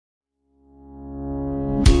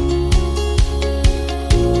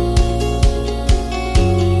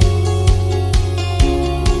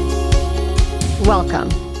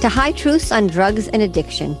to High Truths on Drugs and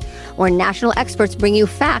Addiction, where national experts bring you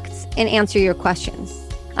facts and answer your questions.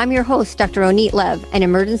 I'm your host, Dr. Ronit Lev, an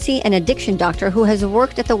emergency and addiction doctor who has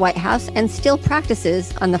worked at the White House and still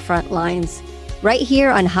practices on the front lines. Right here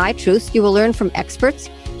on High Truths, you will learn from experts,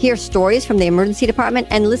 hear stories from the emergency department,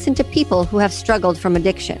 and listen to people who have struggled from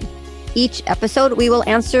addiction. Each episode, we will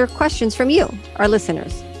answer questions from you, our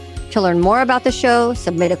listeners. To learn more about the show,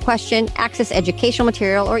 submit a question, access educational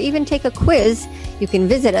material, or even take a quiz, you can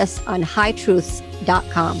visit us on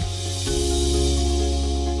hightruths.com.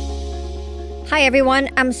 Hi, everyone.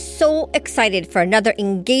 I'm so excited for another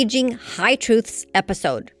engaging High Truths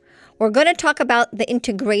episode. We're going to talk about the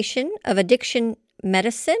integration of addiction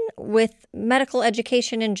medicine with medical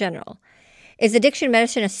education in general. Is addiction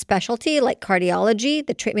medicine a specialty like cardiology,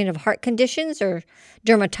 the treatment of heart conditions, or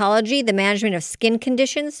dermatology, the management of skin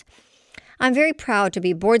conditions? I'm very proud to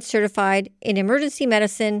be board certified in emergency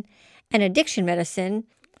medicine and addiction medicine,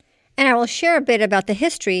 and I will share a bit about the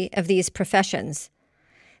history of these professions.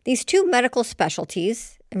 These two medical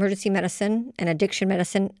specialties, emergency medicine and addiction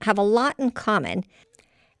medicine, have a lot in common,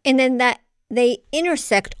 and then that they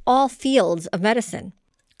intersect all fields of medicine.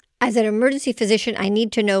 As an emergency physician, I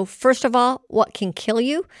need to know, first of all, what can kill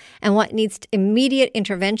you and what needs immediate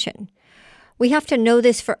intervention. We have to know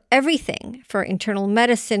this for everything, for internal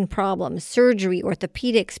medicine problems, surgery,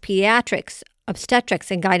 orthopedics, pediatrics,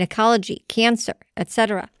 obstetrics and gynecology, cancer,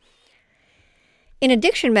 etc. In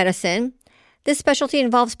addiction medicine, this specialty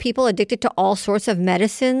involves people addicted to all sorts of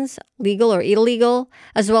medicines, legal or illegal,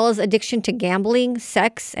 as well as addiction to gambling,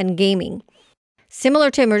 sex, and gaming.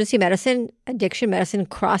 Similar to emergency medicine, addiction medicine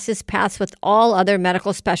crosses paths with all other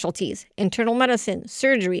medical specialties: internal medicine,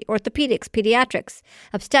 surgery, orthopedics, pediatrics,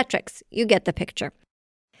 obstetrics. You get the picture.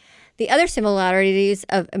 The other similarities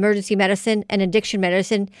of emergency medicine and addiction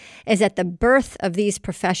medicine is at the birth of these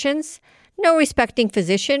professions, no respecting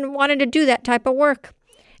physician wanted to do that type of work.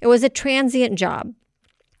 It was a transient job.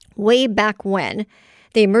 Way back when,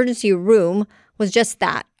 the emergency room was just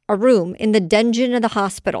that, a room in the dungeon of the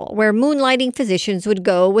hospital where moonlighting physicians would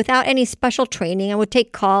go without any special training and would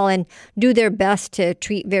take call and do their best to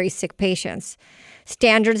treat very sick patients.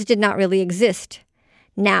 Standards did not really exist.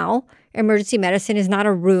 Now, emergency medicine is not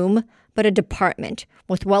a room, but a department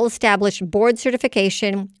with well-established board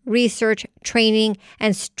certification, research, training,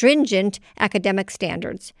 and stringent academic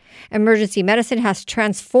standards. Emergency medicine has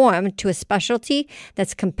transformed to a specialty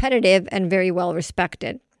that's competitive and very well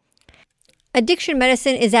respected. Addiction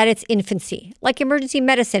medicine is at its infancy, like emergency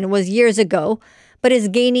medicine was years ago, but is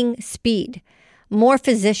gaining speed. More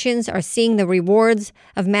physicians are seeing the rewards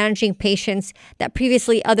of managing patients that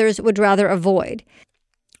previously others would rather avoid.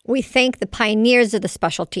 We thank the pioneers of the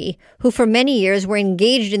specialty, who for many years were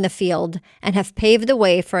engaged in the field and have paved the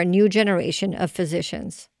way for a new generation of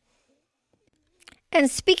physicians.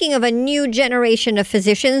 And speaking of a new generation of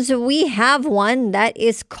physicians, we have one that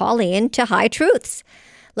is calling in to High Truths.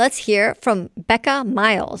 Let's hear from Becca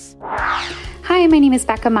Miles. Hi, my name is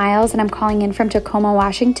Becca Miles, and I'm calling in from Tacoma,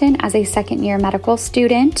 Washington as a second-year medical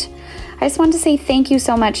student. I just want to say thank you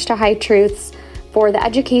so much to High Truths for the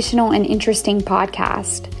educational and interesting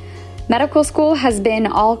podcast. Medical school has been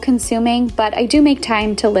all-consuming, but I do make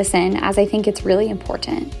time to listen as I think it's really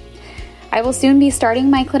important. I will soon be starting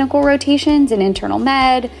my clinical rotations in internal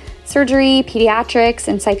med, surgery, pediatrics,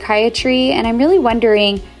 and psychiatry, and I'm really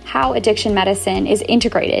wondering how addiction medicine is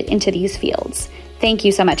integrated into these fields. Thank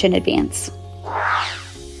you so much in advance.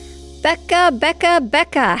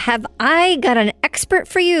 Becca, have I got an expert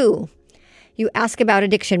for you? You ask about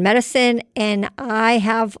addiction medicine, and I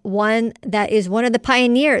have one that is one of the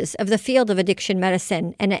pioneers of the field of addiction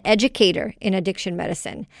medicine and an educator in addiction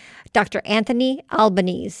medicine, Dr. Anthony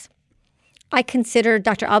Albanese. I consider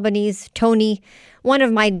Dr. Albanese, Tony, one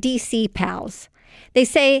of my DC pals. They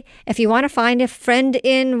say if you want to find a friend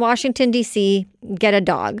in Washington, D.C., get a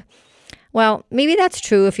dog. Well, maybe that's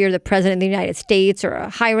true if you're the president of the United States or a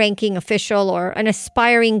high-ranking official or an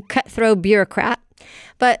aspiring cutthroat bureaucrat.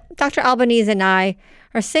 But Dr. Albanese and I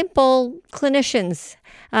are simple clinicians,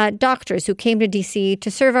 doctors who came to D.C.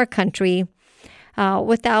 to serve our country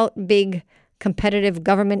without big competitive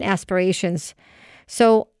government aspirations.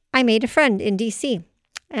 So I made a friend in D.C.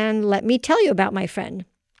 And let me tell you about my friend.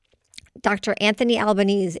 Dr. Anthony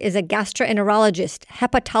Albanese is a gastroenterologist,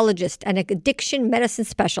 hepatologist, and addiction medicine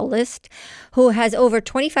specialist who has over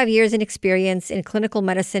 25 years in experience in clinical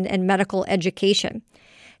medicine and medical education.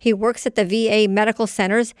 He works at the VA medical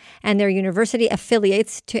centers and their university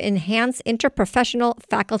affiliates to enhance interprofessional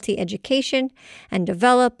faculty education and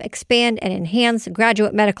develop, expand, and enhance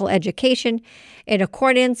graduate medical education in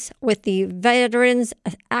accordance with the Veterans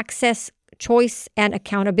Access, Choice, and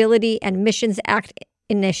Accountability and Missions Act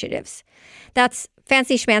initiatives. That's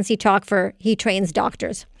fancy schmancy talk for he trains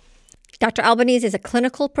doctors. Dr. Albanese is a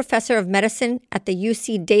clinical professor of medicine at the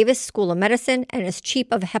UC Davis School of Medicine and is chief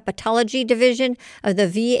of hepatology division of the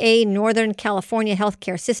VA Northern California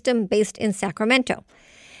Healthcare System based in Sacramento.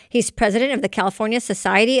 He's president of the California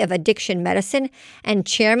Society of Addiction Medicine and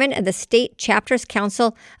chairman of the State Chapters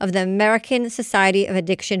Council of the American Society of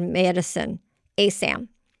Addiction Medicine, ASAM.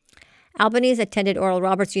 Albanese attended Oral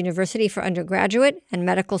Roberts University for undergraduate and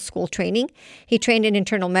medical school training. He trained in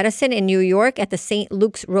internal medicine in New York at the St.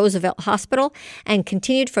 Luke's Roosevelt Hospital and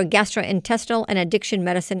continued for gastrointestinal and addiction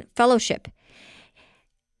medicine fellowship.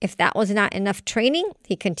 If that was not enough training,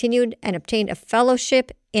 he continued and obtained a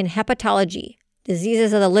fellowship in hepatology,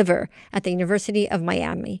 diseases of the liver, at the University of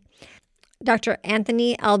Miami. Dr.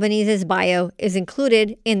 Anthony Albanese's bio is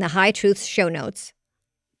included in the High Truths show notes.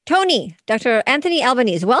 Tony, Dr. Anthony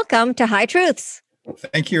Albanese, welcome to High Truths.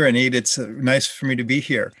 Thank you, Ranit. It's nice for me to be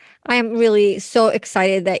here. I am really so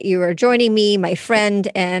excited that you are joining me, my friend,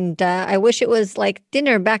 and I wish it was like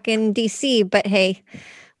dinner back in DC, but hey,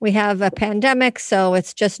 we have a pandemic, so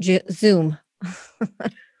it's just Zoom.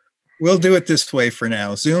 We'll do it this way for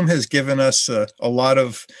now. Zoom has given us a lot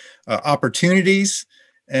of opportunities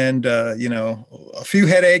and a few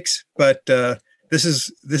headaches, but this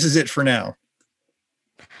is it for now.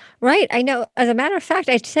 Right. I know. As a matter of fact,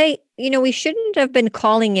 I'd say, we shouldn't have been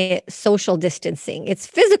calling it social distancing. It's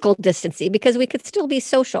physical distancing because we could still be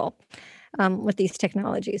social with these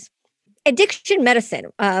technologies. Addiction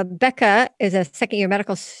medicine. Becca is a second-year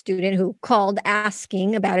medical student who called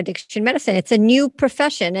asking about addiction medicine. It's a new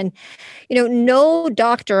profession. And, no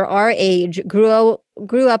doctor our age grew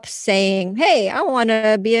up saying, hey, I want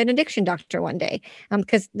to be an addiction doctor one day,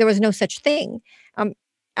 because there was no such thing.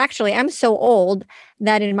 Actually, I'm so old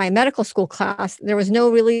that in my medical school class, there was no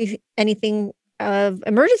really anything of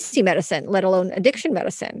emergency medicine, let alone addiction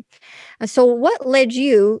medicine. So what led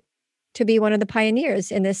you to be one of the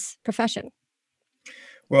pioneers in this profession?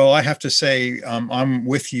 Well, I have to say, I'm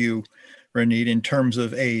with you, Ranit, in terms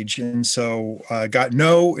of age. And so I got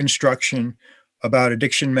no instruction about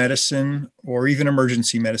addiction medicine or even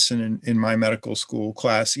emergency medicine in my medical school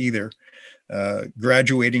class either,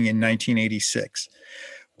 graduating in 1986.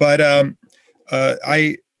 But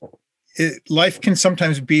life can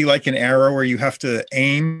sometimes be like an arrow where you have to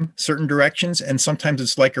aim certain directions, and sometimes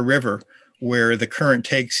it's like a river where the current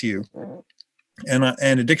takes you. And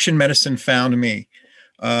addiction medicine found me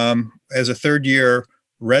as a third-year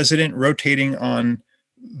resident, rotating on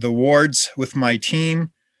the wards with my team.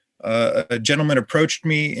 A gentleman approached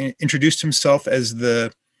me, introduced himself as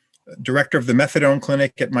the director of the methadone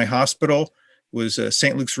clinic at my hospital. Was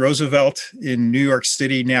St. Luke's Roosevelt in New York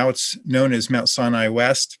City. Now it's known as Mount Sinai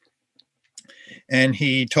West. And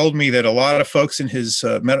he told me that a lot of folks in his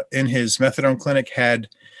methadone clinic had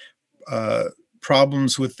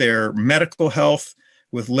problems with their medical health,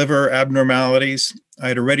 with liver abnormalities. I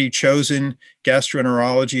had already chosen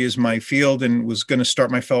gastroenterology as my field and was going to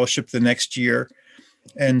start my fellowship the next year.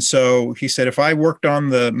 And so he said, if I worked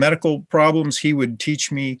on the medical problems, he would teach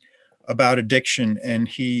me about addiction, and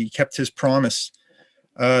he kept his promise.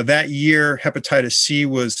 That year, hepatitis C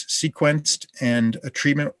was sequenced, and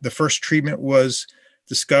the first treatment was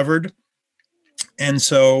discovered. And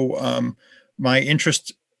so my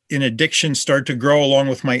interest in addiction started to grow along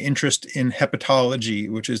with my interest in hepatology,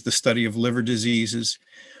 which is the study of liver diseases.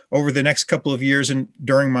 Over the next couple of years and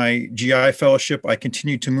during my GI fellowship, I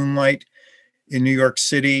continued to moonlight in New York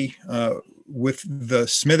City with the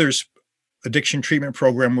Smithers addiction treatment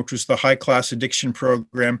program, which was the high-class addiction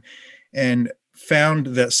program, and found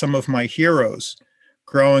that some of my heroes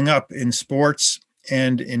growing up in sports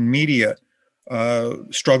and in media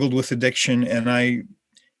struggled with addiction. And I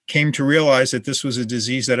came to realize that this was a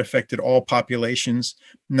disease that affected all populations,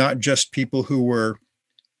 not just people who were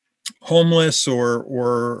homeless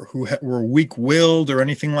or who were weak-willed or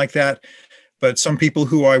anything like that, but some people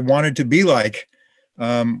who I wanted to be like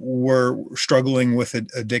were struggling with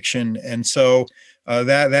addiction. And so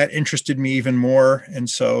that interested me even more. And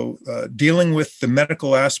so dealing with the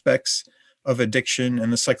medical aspects of addiction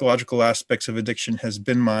and the psychological aspects of addiction has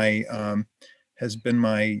been my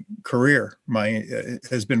career,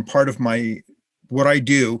 has been part of what I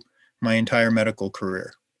do my entire medical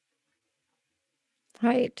career.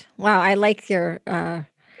 Right. Wow. I like your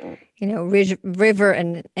river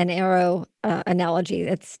and arrow analogy.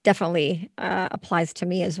 That's definitely applies to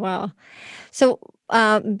me as well. So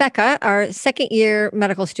Becca, our second-year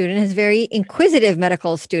medical student, is a very inquisitive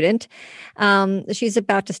medical student. She's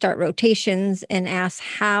about to start rotations and asks,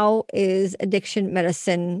 how is addiction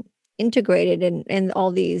medicine integrated in all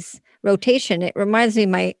these rotation. It reminds me,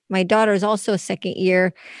 my daughter is also a second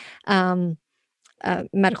year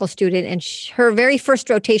medical student, and her very first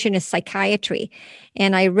rotation is psychiatry.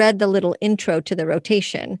 And I read the little intro to the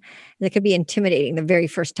rotation. That could be intimidating the very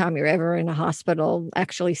first time you're ever in a hospital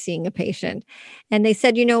actually seeing a patient. And they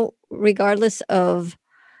said, regardless of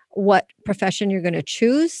what profession you're going to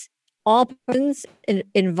choose, all persons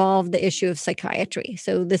involve the issue of psychiatry.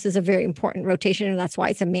 So this is a very important rotation, and that's why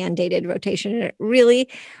it's a mandated rotation. And it really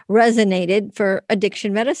resonated for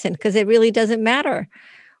addiction medicine, because it really doesn't matter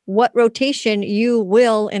what rotation, you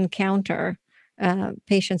will encounter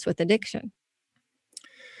patients with addiction.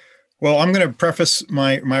 Well, I'm going to preface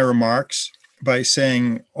my remarks by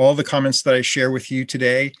saying all the comments that I share with you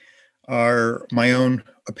today are my own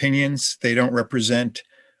opinions. They don't represent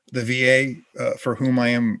the VA for whom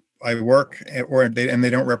I work, and they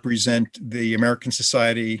don't represent the American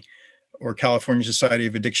Society or California Society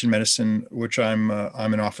of Addiction Medicine, which I'm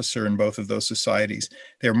an officer in both of those societies.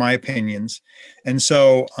 They're my opinions, and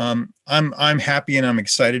so I'm happy and I'm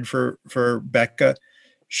excited for Becca.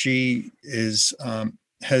 She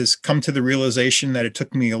has come to the realization that it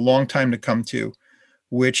took me a long time to come to,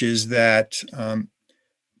 which is that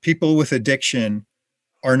people with addiction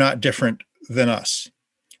are not different than us.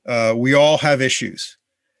 We all have issues.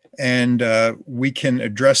 And we can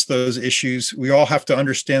address those issues. We all have to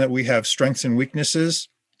understand that we have strengths and weaknesses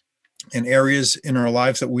and areas in our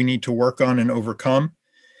lives that we need to work on and overcome.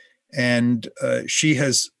 And she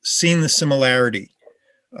has seen the similarity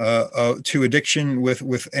to addiction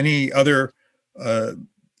with any other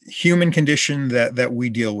human condition that we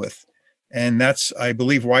deal with. And that's, I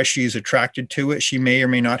believe, why she's attracted to it. She may or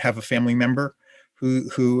may not have a family member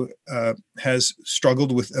who has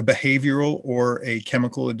struggled with a behavioral or a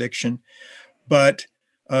chemical addiction. But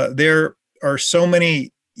there are so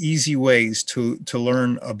many easy ways to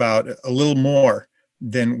learn about a little more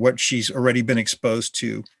than what she's already been exposed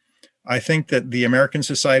to. I think that the American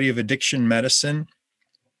Society of Addiction Medicine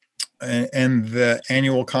and the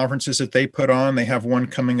annual conferences that they put on, they have one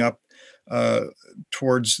coming up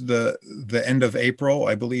towards the end of April.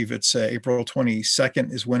 I believe it's April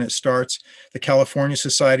 22nd is when it starts. The California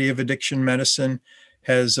Society of Addiction Medicine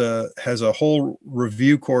has a whole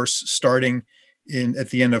review course starting at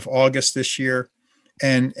the end of August this year.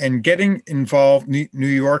 And getting involved, New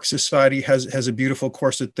York Society has a beautiful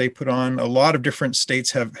course that they put on. A lot of different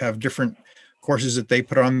states have different courses that they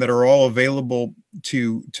put on that are all available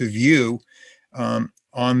to view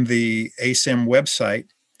on the ASAM website.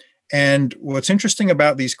 And what's interesting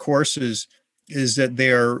about these courses is that they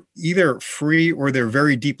are either free or they're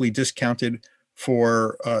very deeply discounted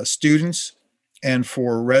for students and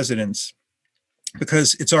for residents,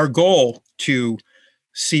 because it's our goal to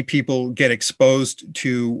see people get exposed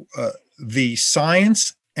to the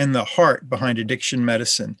science and the heart behind addiction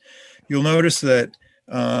medicine. You'll notice that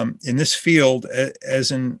in this field, as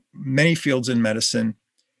in many fields in medicine,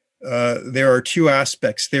 there are two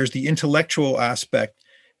aspects. There's the intellectual aspect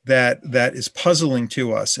that is puzzling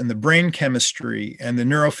to us, and the brain chemistry and the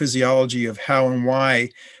neurophysiology of how and why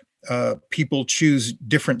people choose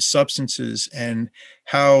different substances, and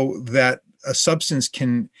how that a substance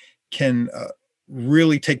can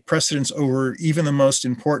really take precedence over even the most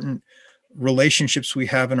important relationships we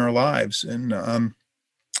have in our lives.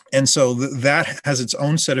 And so that has its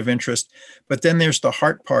own set of interest. But then there's the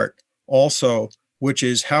heart part also, which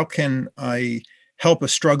is how can I help a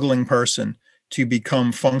struggling person to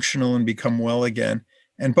become functional and become well again?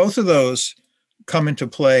 And both of those come into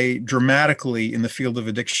play dramatically in the field of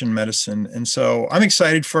addiction medicine. And so I'm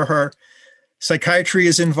excited for her. Psychiatry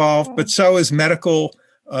is involved, but so is medical,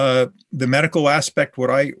 the medical aspect, what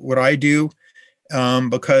I do,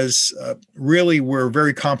 because really we're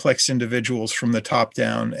very complex individuals from the top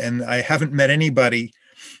down. And I haven't met anybody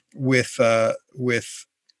with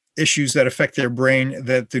issues that affect their brain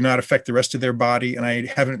that do not affect the rest of their body. And I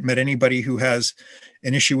haven't met anybody who has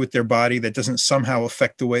an issue with their body that doesn't somehow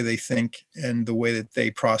affect the way they think and the way that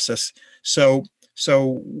they process. So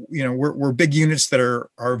we're big units that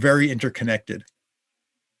are very interconnected.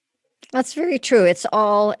 That's very true. It's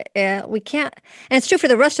all, we can't, and it's true for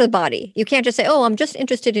the rest of the body. You can't just say, oh, I'm just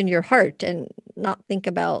interested in your heart and not think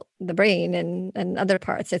about the brain and other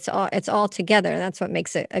parts. It's all together. That's what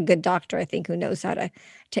makes a good doctor, I think, who knows how to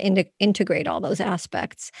integrate all those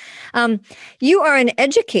aspects. You are an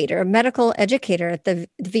educator, a medical educator at the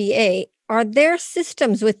VA. Are there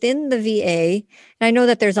systems within the VA? And I know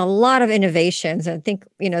that there's a lot of innovations. I think,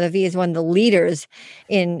 the VA is one of the leaders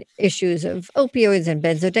in issues of opioids and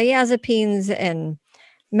benzodiazepines and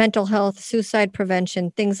mental health, suicide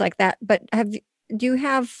prevention, things like that. But do you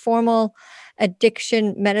have formal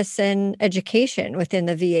addiction medicine education within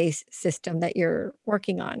the VA system that you're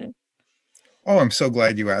working on? Oh, I'm so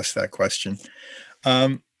glad you asked that question.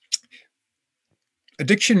 Um,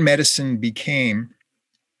 Addiction medicine became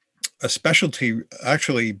a specialty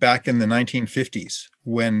actually back in the 1950s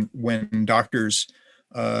when doctors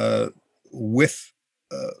with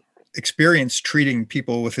experience treating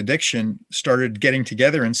people with addiction started getting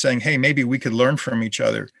together and saying, hey, maybe we could learn from each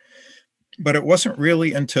other. But it wasn't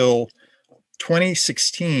really until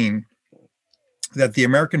 2016 that the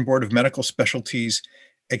American Board of Medical Specialties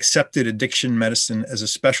accepted addiction medicine as a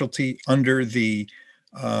specialty under the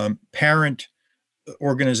parent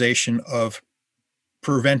organization of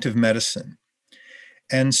preventive medicine.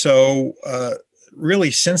 And so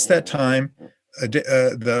really since that time,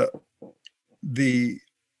 the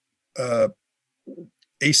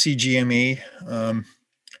ACGME,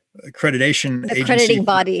 accreditation The agency accrediting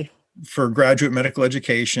body. for graduate medical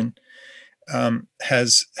education,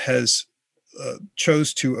 has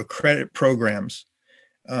chose to accredit programs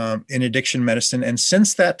in addiction medicine. And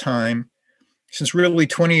since that time, since really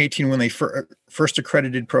 2018, when they first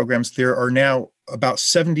accredited programs, there are now about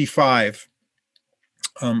 75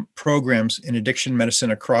 programs in addiction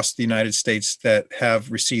medicine across the United States that have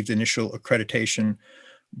received initial accreditation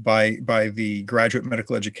by the Graduate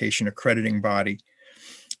Medical Education accrediting body.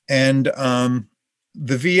 And the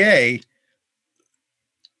VA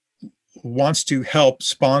wants to help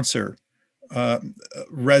sponsor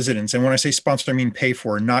residents. And when I say sponsor, I mean pay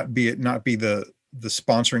for, not be the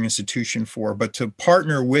sponsoring institution for, but to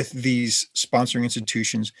partner with these sponsoring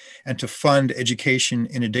institutions and to fund education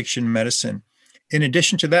in addiction medicine. In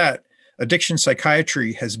addition to that, addiction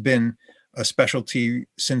psychiatry has been a specialty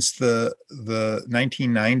since the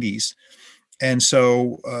 1990s. And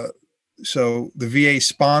so the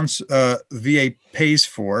VA pays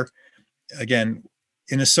for, again,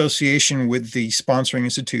 in association with the sponsoring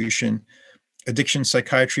institution, addiction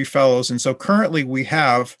psychiatry fellows. And so currently we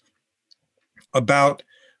have about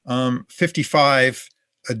 55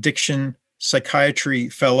 addiction psychiatry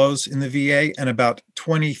fellows in the VA and about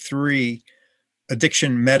 23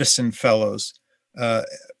 addiction medicine fellows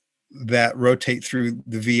that rotate through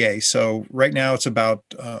the VA. So right now it's about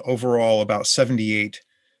overall about 78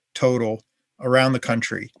 total around the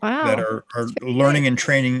country. Wow. That are learning and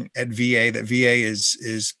training at VA, that VA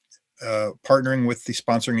is partnering with the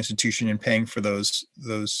sponsoring institution and paying for those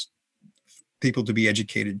people to be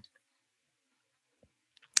educated.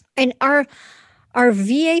 And are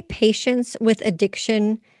VA patients with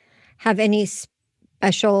addiction have any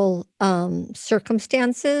special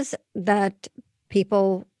circumstances that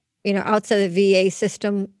people, outside the VA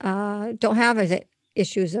system don't have? Is it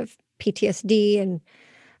issues of PTSD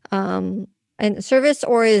and service,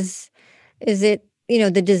 or is it,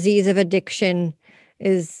 the disease of addiction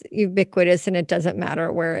is ubiquitous and it doesn't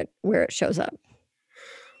matter where it shows up?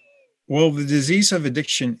 Well, the disease of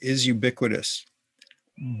addiction is ubiquitous,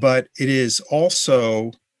 but it is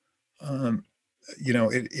also,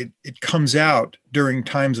 it comes out during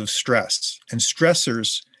times of stress, and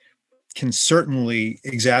stressors can certainly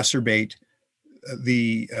exacerbate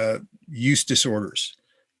the use disorders.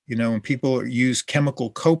 When people use chemical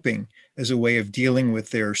coping as a way of dealing with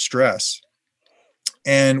their stress.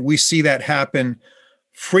 And we see that happen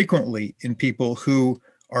frequently in people who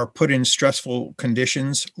are put in stressful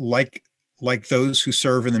conditions like those who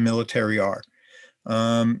serve in the military are.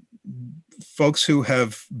 Folks who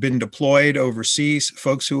have been deployed overseas,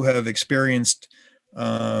 folks who have experienced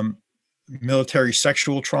military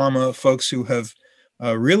sexual trauma, folks who have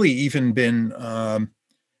really even been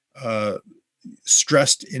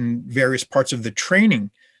stressed in various parts of the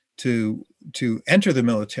training to enter the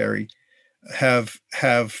military, have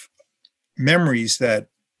memories that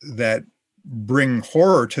bring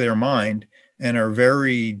horror to their mind and are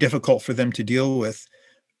very difficult for them to deal with.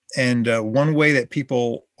 And one way that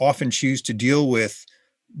people often choose to deal with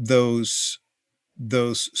those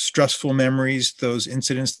stressful memories, those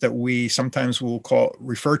incidents that we sometimes will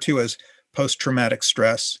refer to as post-traumatic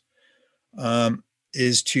stress,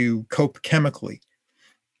 is to cope chemically.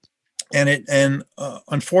 And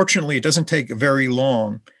unfortunately, it doesn't take very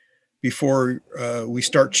long before we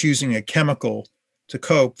start choosing a chemical to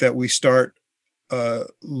cope, that we start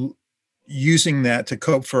using that to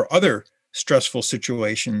cope for other stressful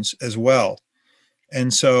situations as well.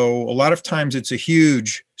 And so a lot of times it's a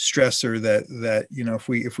huge stressor that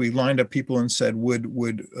if we lined up people and said,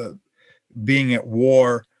 would being at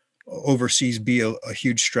war overseas be a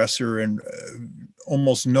huge stressor, and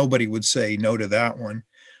almost nobody would say no to that one.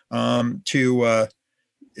 And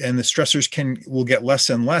the stressors will get less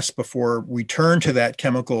and less before we turn to that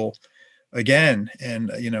chemical again,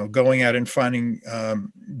 and going out and finding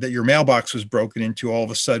that your mailbox was broken into all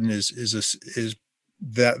of a sudden is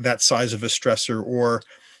that size of a stressor, or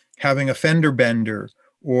having a fender bender,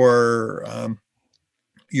 or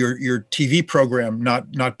your TV program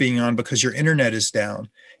not being on because your internet is down.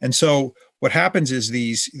 And so what happens is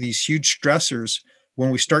these huge stressors, when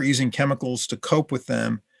we start using chemicals to cope with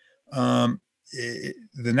them, the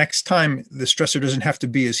next time the stressor doesn't have to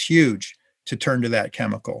be as huge to turn to that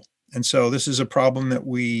chemical. And so this is a problem that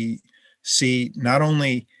we see not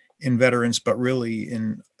only in veterans, but really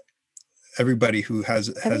in everybody who has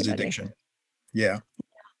addiction. Yeah.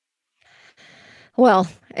 Well,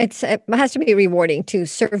 it has to be rewarding to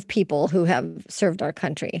serve people who have served our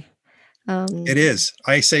country. It is.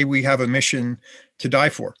 I say we have a mission to die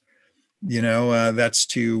for. That's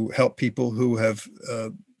to help people who have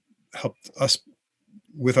helped us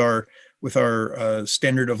with our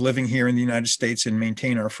standard of living here in the United States and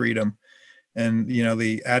maintain our freedom. And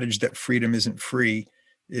the adage that freedom isn't free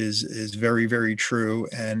is very, very true.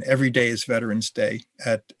 And every day is Veterans Day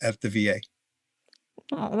at the VA.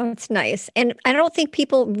 Oh, that's nice. And I don't think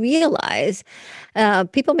people realize,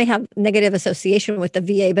 people may have negative association with the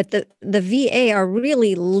VA, but the VA are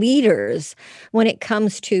really leaders when it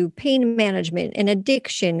comes to pain management and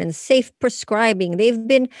addiction and safe prescribing. They've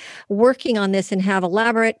been working on this and have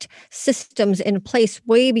elaborate systems in place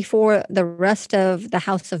way before the rest of the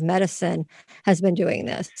House of Medicine has been doing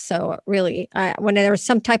this. So really, when there's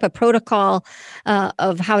some type of protocol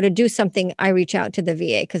of how to do something, I reach out to the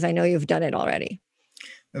VA because I know you've done it already.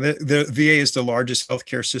 The VA is the largest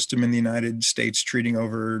healthcare system in the United States, treating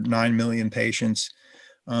over 9 million patients.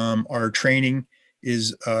 Our training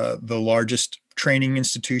is the largest training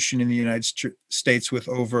institution in the United States with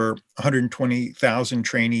over 120,000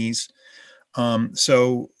 trainees.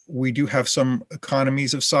 So we do have some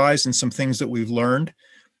economies of size and some things that we've learned,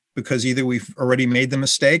 because either we've already made the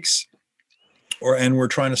mistakes and we're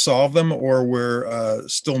trying to solve them, or we're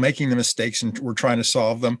still making the mistakes and we're trying to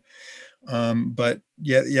solve them. But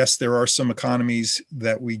yes, there are some economies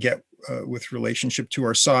that we get with relationship to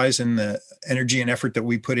our size and the energy and effort that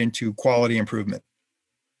we put into quality improvement.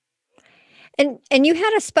 And you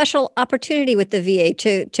had a special opportunity with the VA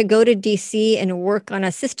to go to DC and work on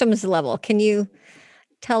a systems level. Can you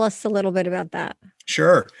tell us a little bit about that?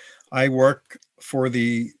 Sure. I work for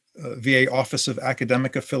the VA Office of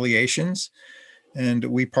Academic Affiliations, and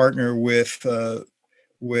we partner with a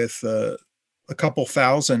couple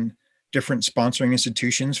thousand different sponsoring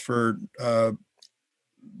institutions for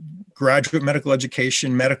graduate medical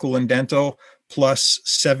education, medical and dental, plus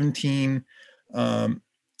 17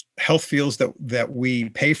 health fields that we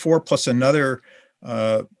pay for, plus another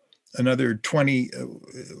 20.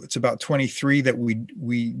 It's about 23 that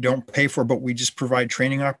we don't pay for, but we just provide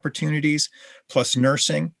training opportunities, plus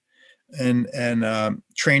nursing and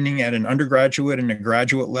training at an undergraduate and a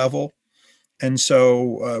graduate level. And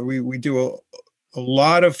so we do a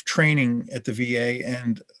lot of training at the VA,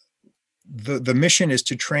 and the mission is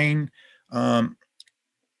to train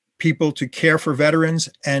people to care for veterans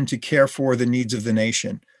and to care for the needs of the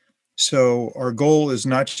nation. So our goal is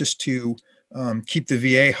not just to keep the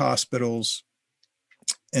VA hospitals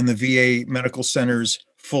and the VA medical centers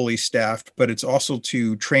fully staffed, but it's also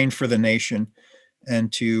to train for the nation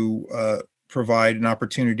and to provide an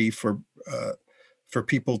opportunity for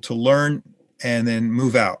people to learn and then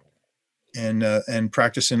move out and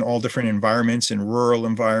practice in all different environments, in rural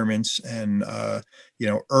environments and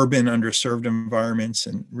urban underserved environments,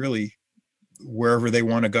 and really wherever they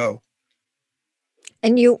want to go.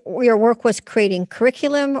 And your work was creating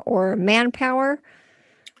curriculum or manpower?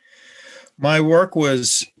 My work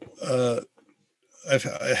was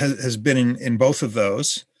has been in both of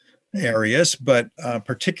those areas, but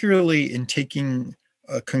particularly in taking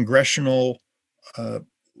congressional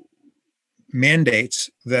mandates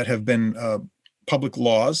that have been public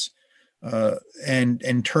laws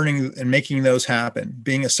and turning and making those happen,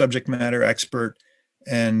 being a subject matter expert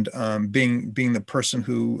and being the person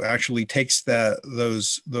who actually takes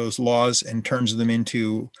those laws and turns them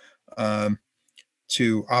into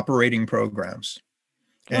to operating programs.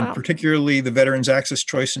 And Wow. Particularly the Veterans Access,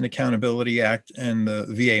 Choice, and Accountability Act and the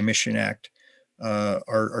VA Mission Act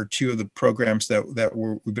are two of the programs that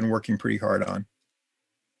we've been working pretty hard on.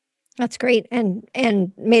 That's great, and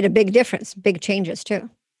made a big difference, big changes too.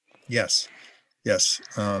 Yes.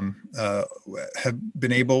 Have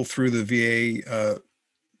been able through the VA,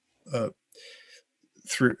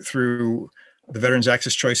 through the Veterans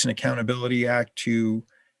Access, Choice, and Accountability Act to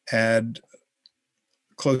add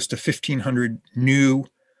close to 1,500 new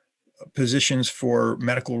positions for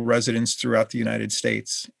medical residents throughout the United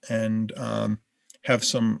States, and have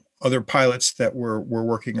some other pilots that we're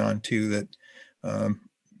working on too that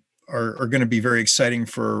are going to be very exciting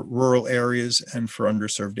for rural areas and for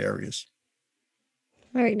underserved areas.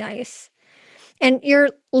 Very nice. And you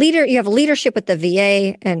have leadership with the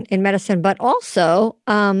VA and in medicine, but also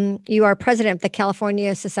you are president of the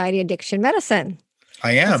California Society of Addiction Medicine.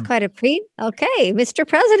 I am. That's quite a treat. Okay, Mr.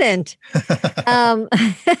 President.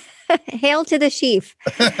 Hail to the chief.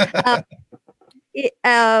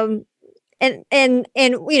 And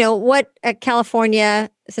what California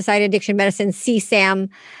Society of Addiction Medicine, CSAM,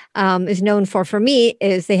 is known for me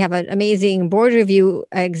is they have an amazing board review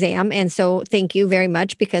exam. And so thank you very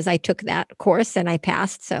much, because I took that course and I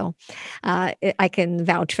passed. So I can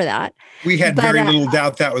vouch for that. We had very little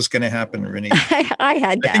doubt that was going to happen, Renee. I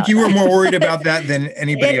had doubt. I think you were more worried about that than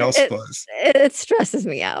anybody else was. It stresses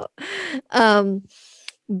me out.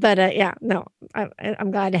 But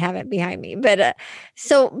I'm glad to have it behind me. But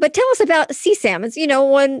tell us about CSAM.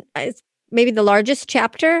 It's maybe the largest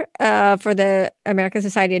chapter for the American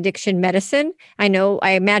Society of Addiction Medicine. I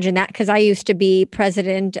imagine that because I used to be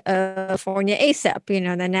president of California ACEP, the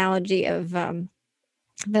analogy of the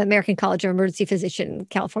American College of Emergency Physician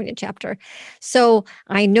California chapter. So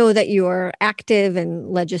I know that you are active in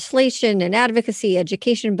legislation and advocacy,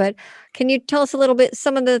 education, but can you tell us a little bit,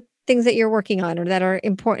 some of the things that you're working on or that are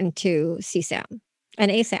important to CSAM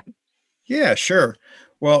and ASAM? Yeah, sure.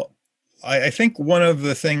 Well, I think one of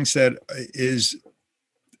the things that is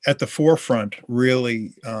at the forefront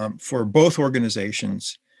really for both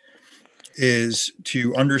organizations is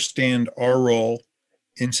to understand our role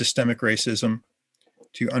in systemic racism,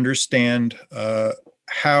 to understand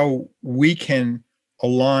how we can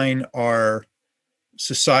align our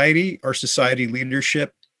society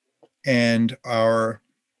leadership and our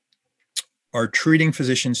treating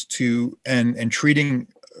physicians to and treating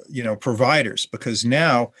providers, because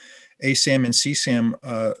now ASAM and CSAM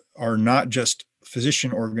are not just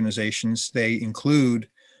physician organizations. They include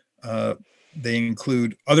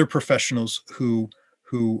other professionals who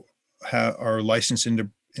are licensed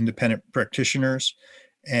independent practitioners,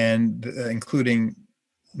 and including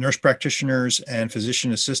nurse practitioners and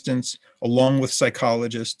physician assistants, along with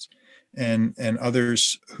psychologists and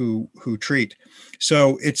others who treat.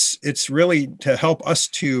 So it's really to help us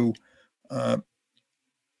to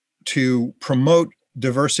promote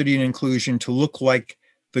diversity and inclusion, to look like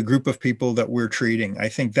the group of people that we're treating. I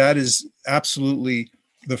think that is absolutely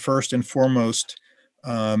the first and foremost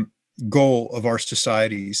goal of our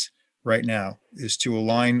societies right now, is to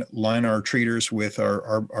align our treaters with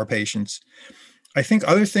our patients. I think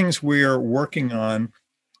other things we're working on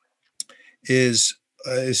is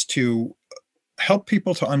to help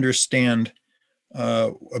people to understand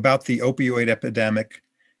about the opioid epidemic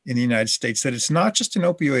in the United States, that it's not just an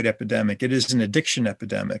opioid epidemic, it is an addiction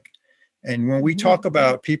epidemic. And when we talk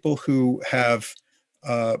about people who have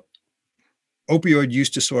opioid use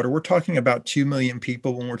disorder, we're talking about 2 million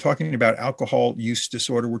people. When we're talking about alcohol use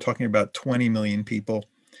disorder, we're talking about 20 million people.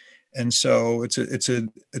 And so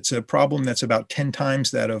it's a problem that's about 10 times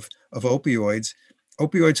that of opioids.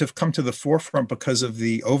 Opioids have come to the forefront because of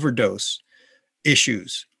the overdose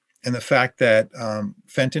issues and the fact that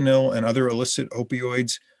fentanyl and other illicit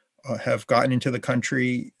opioids have gotten into the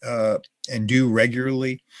country and do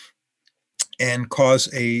regularly and cause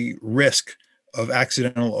a risk of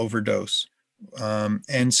accidental overdose.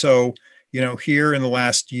 And so, here in the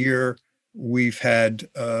last year, we've had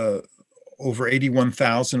over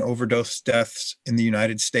 81,000 overdose deaths in the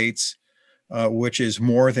United States, which is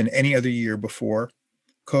more than any other year before.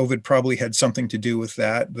 COVID probably had something to do with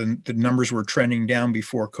that. The numbers were trending down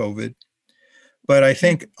before COVID. But I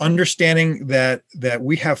think understanding that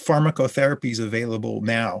we have pharmacotherapies available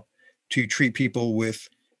now to treat people with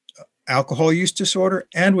alcohol use disorder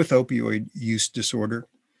and with opioid use disorder,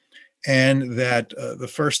 and that the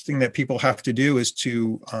first thing that people have to do is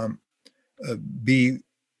to be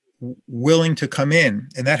willing to come in,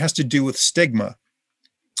 and that has to do with stigma.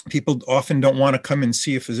 People often don't want to come and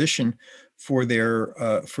see a physician for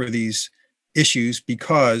these issues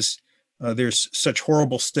because there's such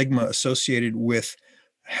horrible stigma associated with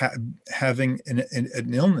having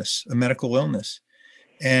an illness, a medical illness,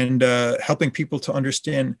 and helping people to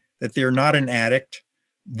understand that they're not an addict,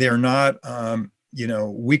 they're not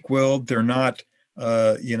weak-willed, they're not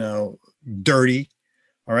dirty,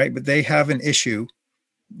 all right, but they have an issue,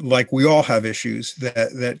 like we all have issues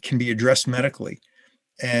that can be addressed medically.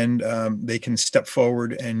 And they can step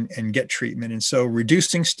forward and get treatment. And so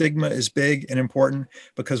reducing stigma is big and important,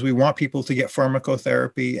 because we want people to get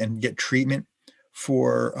pharmacotherapy and get treatment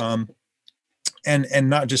for, and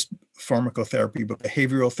not just pharmacotherapy, but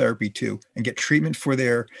behavioral therapy too, and get treatment for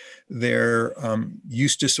their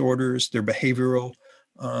use disorders, their behavioral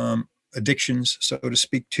addictions, so to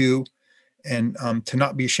speak, too, and to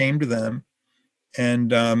not be ashamed of them.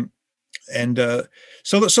 And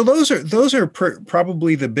so those are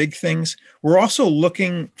probably the big things. We're also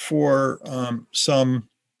looking for some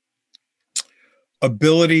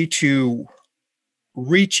ability to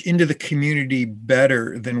reach into the community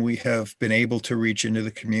better than we have been able to reach into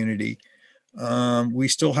the community. We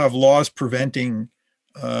still have laws preventing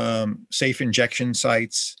safe injection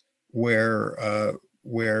sites where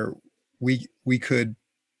we could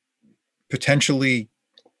potentially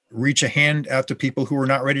reach a hand out to people who are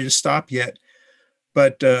not ready to stop yet.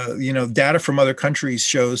 But data from other countries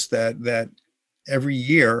shows that every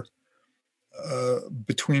year,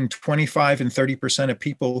 between 25 and 30% of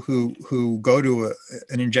people who go to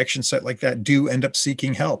an injection site like that do end up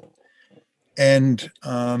seeking help. And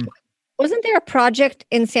wasn't there a project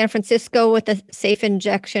in San Francisco with a safe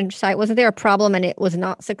injection site? Wasn't there a problem and it was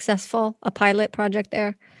not successful? A pilot project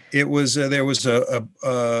there? It was. There was a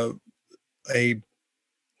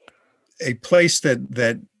place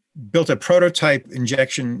that built a prototype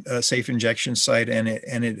safe injection site, and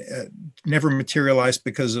it never materialized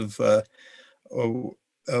because of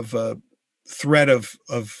threat of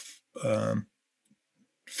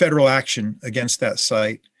federal action against that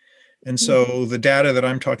site. And so the data that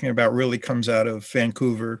I'm talking about really comes out of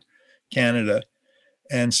Vancouver, Canada,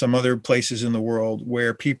 and some other places in the world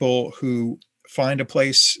where people who find a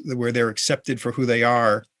place where they're accepted for who they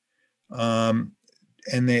are, and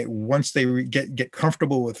once they get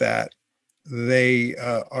comfortable with that, they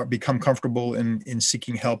become comfortable in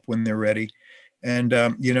seeking help when they're ready. And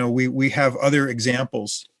we have other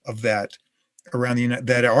examples of that around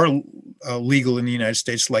that are legal in the United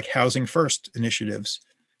States, like Housing First initiatives,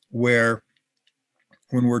 where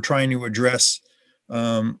when we're trying to address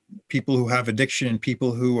people who have addiction and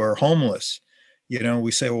people who are homeless,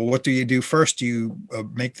 we say, well, what do you do first? Do you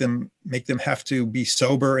make them have to be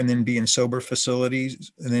sober and then be in sober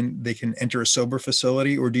facilities and then they can enter a sober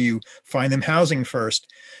facility, or do you find them housing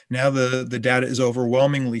first? Now the data is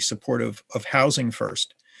overwhelmingly supportive of Housing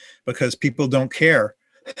First, because people don't care.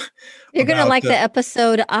 You're going to like the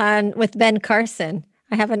episode with Ben Carson.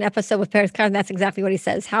 I have an episode with Ben Carson. That's exactly what he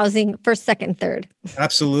says: housing first, second, third.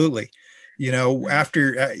 Absolutely.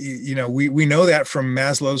 After, we know that from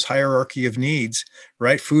Maslow's hierarchy of needs,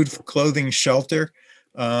 right? Food, clothing, shelter,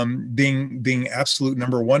 being absolute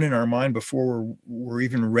number one in our mind before we're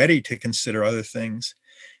even ready to consider other things.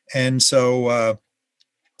 And so,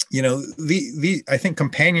 I think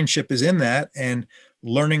companionship is in that, and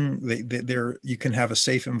learning that you can have a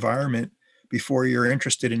safe environment before you're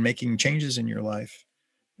interested in making changes in your life.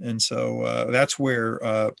 And so that's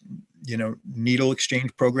where, needle exchange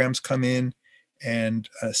programs come in, and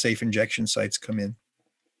safe injection sites come in.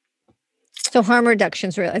 So harm reduction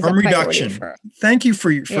is really harm reduction. Thank you for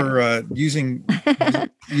using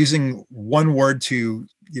one word to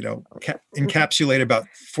encapsulate about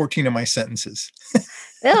 14 of my sentences.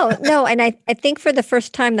 No, and I think for the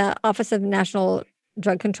first time, the Office of National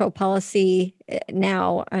Drug Control Policy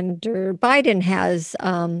now under Biden has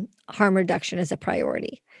harm reduction as a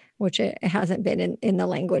priority, which it hasn't been in the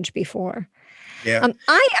language before. Yeah. What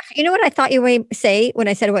I thought you would say when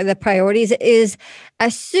I said what the priorities is,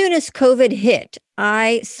 as soon as COVID hit,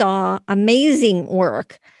 I saw amazing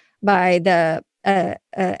work by the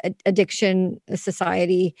Addiction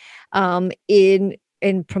Society in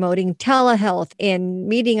promoting telehealth and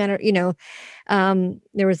meeting on,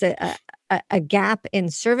 there was a gap in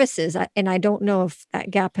services, and I don't know if that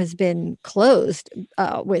gap has been closed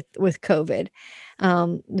with COVID.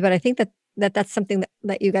 But I think that's something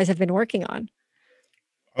that you guys have been working on.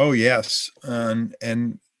 Oh, yes. And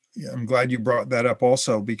I'm glad you brought that up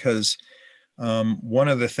also, because one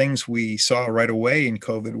of the things we saw right away in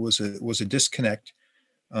COVID was a disconnect.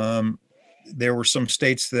 There were some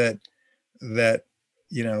states that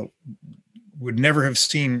would never have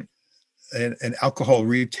seen an alcohol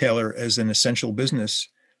retailer as an essential business.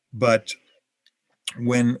 But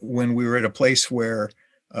when we were at a place where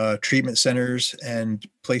treatment centers and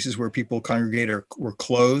places where people congregate were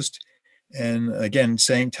closed, and again,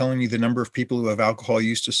 telling you the number of people who have alcohol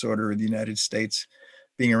use disorder in the United States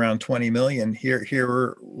being around 20 million,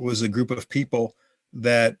 here was a group of people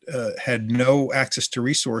that had no access to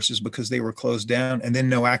resources because they were closed down, and then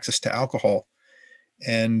no access to alcohol.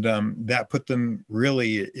 And that put them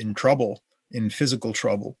really in trouble, in physical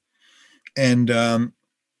trouble. And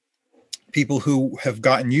people who have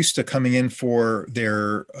gotten used to coming in for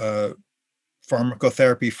their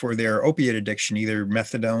pharmacotherapy for their opiate addiction, either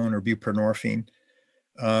methadone or buprenorphine,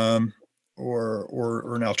 um,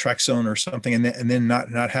 or naltrexone or something, and then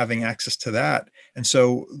not having access to that. And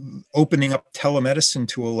so opening up telemedicine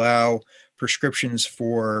to allow prescriptions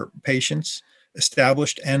for patients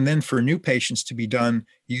established and then for new patients to be done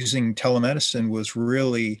using telemedicine was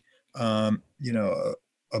really a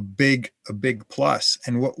big plus.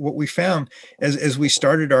 And what we found as we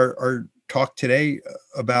started our talk today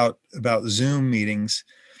about Zoom meetings,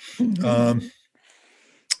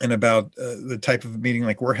 and about the type of meeting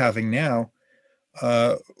like we're having now,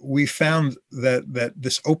 we found that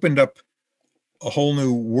this opened up a whole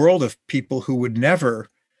new world of people who would never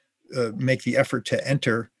make the effort to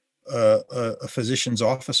enter a physician's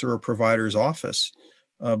office or a provider's office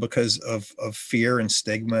because of fear and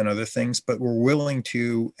stigma and other things, but were willing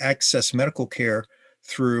to access medical care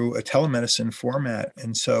through a telemedicine format.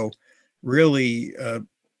 And so really,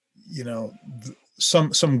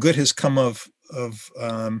 some good has come of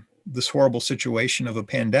this horrible situation of a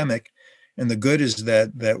pandemic, and the good is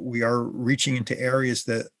that we are reaching into areas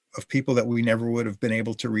of people that we never would have been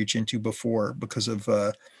able to reach into before because of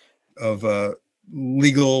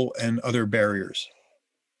legal and other barriers.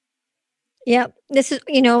 Yep. This is,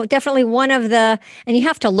 definitely one of and you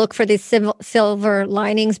have to look for these silver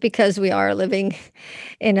linings because we are living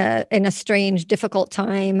in a strange, difficult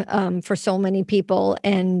time for so many people.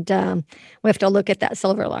 And we have to look at that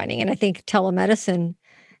silver lining. And I think telemedicine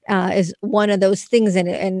is one of those things,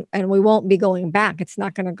 and we won't be going back. It's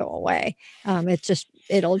not going to go away.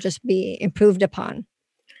 It'll just be improved upon.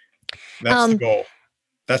 That's the goal.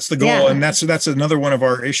 That's the goal. Yeah. And that's another one of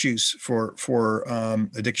our issues for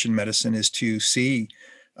addiction medicine is to see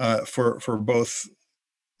for both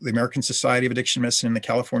the American Society of Addiction Medicine and the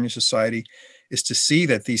California Society is to see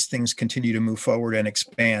that these things continue to move forward and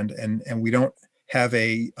expand, and we don't have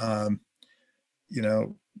a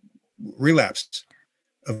relapse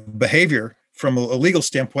of behavior from a legal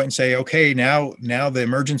standpoint and say, okay, now the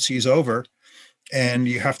emergency is over and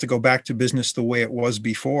you have to go back to business the way it was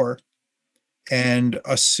before. And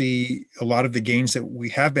us see a lot of the gains that we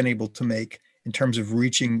have been able to make in terms of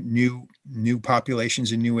reaching new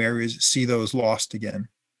populations in new areas, see those lost again.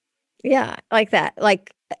 Yeah, like that.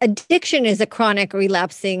 Like addiction is a chronic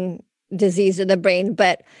relapsing disease of the brain,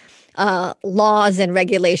 but laws and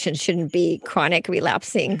regulations shouldn't be chronic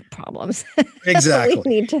relapsing problems. Exactly.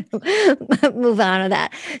 We need to move on to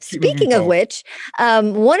that. Speaking of which,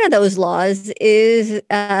 one of those laws is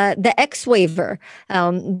the X waiver,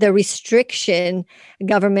 the restriction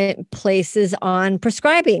government places on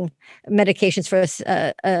prescribing medications for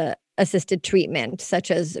assisted treatment, such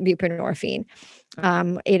as buprenorphine.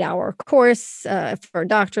 8-hour course for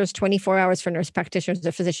doctors, 24 hours for nurse practitioners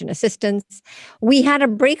or physician assistants. We had a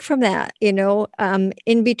break from that,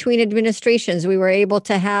 in between administrations. We were able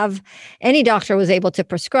to have, any doctor was able to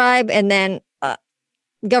prescribe, and then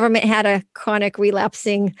government had a chronic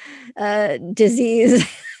relapsing disease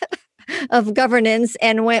of governance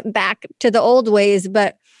and went back to the old ways.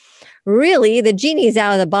 But really, the genie's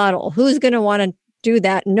out of the bottle. Who's going to want to do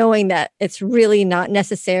that knowing that it's really not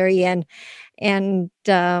necessary? And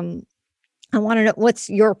I want to know what's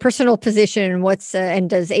your personal position, and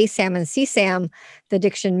does ASAM and CSAM, the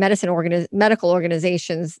addiction medicine medical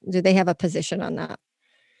organizations, do they have a position on that?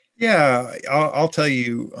 Yeah, I'll tell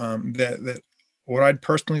you that what I'd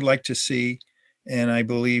personally like to see, and I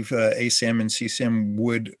believe ASAM and CSAM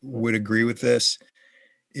would agree with this,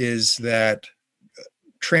 is that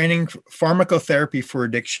training pharmacotherapy for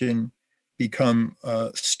addiction become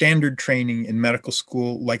standard training in medical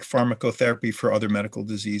school, like pharmacotherapy for other medical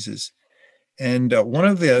diseases. And one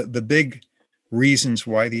of the big reasons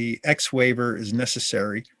why the X waiver is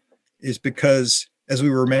necessary is because, as we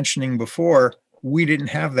were mentioning before, we didn't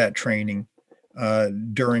have that training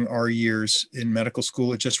during our years in medical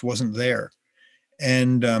school. It just wasn't there.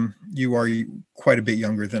 And you are quite a bit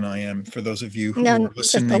younger than I am, for those of you who are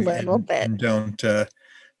listening and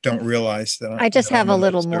don't realize that. I just have a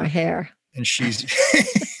little more hair. And she's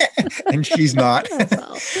not.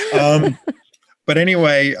 But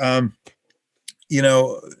anyway,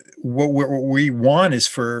 what we want is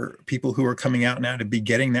for people who are coming out now to be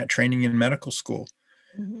getting that training in medical school.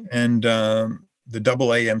 Mm-hmm. And the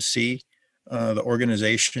AAMC, the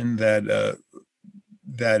organization that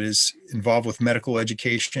is involved with medical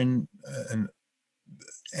education,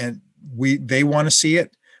 and they want to see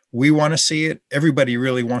it. We want to see it. Everybody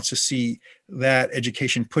really wants to see that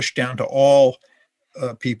education pushed down to all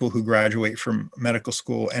people who graduate from medical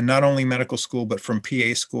school, and not only medical school, but from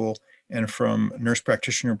PA school and from nurse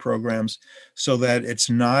practitioner programs, so that it's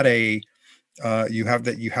not you have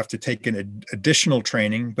to take an additional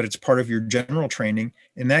training, but it's part of your general training.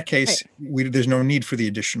 In that case, there's no need for the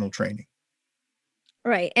additional training.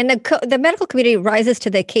 Right. And the medical community rises to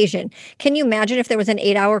the occasion. Can you imagine if there was an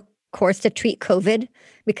 8-hour course to treat COVID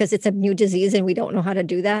because it's a new disease and we don't know how to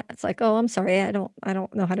do that? It's like, oh, I'm sorry, I don't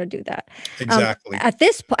know how to do that. Exactly. At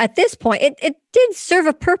this point, it did serve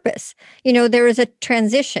a purpose. There was a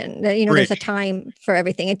transition. There's a Bridge. time for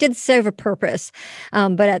everything. It did serve a purpose,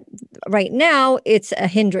 but right now it's a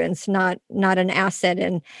hindrance, not an asset,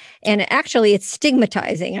 and actually it's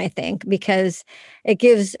stigmatizing. I think because it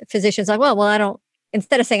gives physicians like, well, I don't.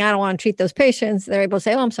 Instead of saying, I don't want to treat those patients, they're able to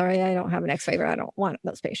say, oh, I'm sorry, I don't have an X waiver. I don't want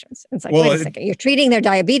those patients. And it's like, Well, wait a second, you're treating their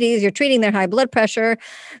diabetes, you're treating their high blood pressure,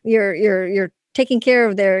 you're taking care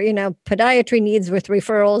of their, podiatry needs with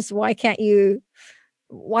referrals.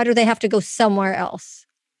 Why do they have to go somewhere else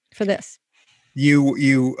for this?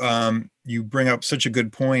 you bring up such a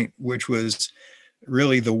good point, which was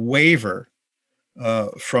really the waiver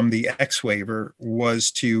from the X waiver was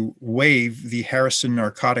to waive the Harrison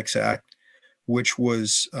Narcotics Act, which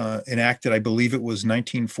was enacted, I believe it was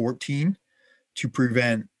 1914, to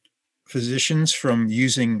prevent physicians from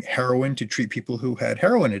using heroin to treat people who had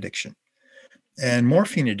heroin addiction and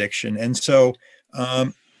morphine addiction. And so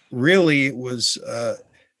really it was,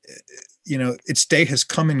 its day has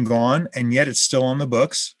come and gone, and yet it's still on the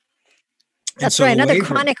books. And That's so right. the Another waiver,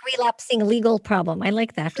 chronic relapsing legal problem. I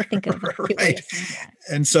like that. I have to think of a cute way right. to say that.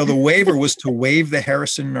 And so the waiver was to waive the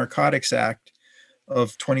Harrison Narcotics Act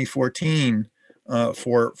of 2014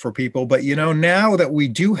 for people. But now that we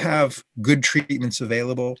do have good treatments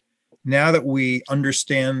available, now that we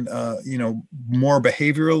understand more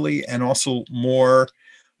behaviorally and also more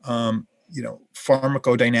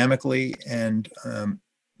pharmacodynamically and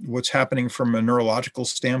what's happening from a neurological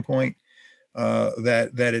standpoint,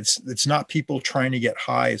 that it's not people trying to get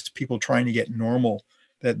high, it's people trying to get normal.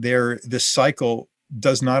 That this cycle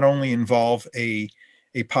does not only involve a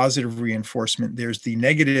positive reinforcement. There's the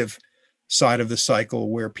negative side of the cycle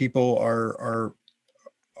where people are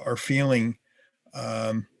feeling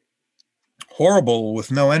horrible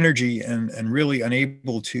with no energy and really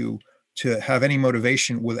unable to have any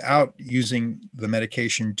motivation without using the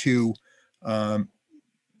medication to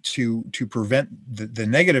prevent the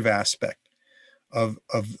negative aspect of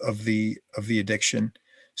the addiction.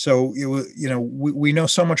 So we know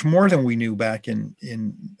so much more than we knew back in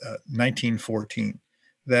 1914,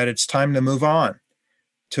 that it's time to move on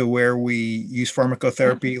to where we use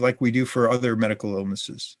pharmacotherapy like we do for other medical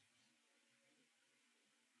illnesses.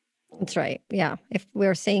 That's right. Yeah. If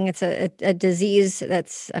we're saying it's a disease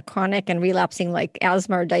that's a chronic and relapsing like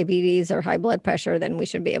asthma or diabetes or high blood pressure, then we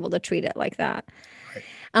should be able to treat it like that.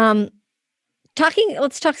 Right.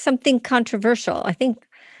 Let's talk something controversial. I think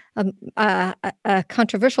a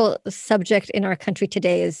controversial subject in our country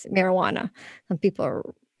today is marijuana. Some people are,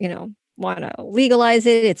 want to legalize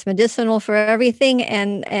it. It's medicinal for everything.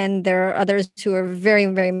 And there are others who are very,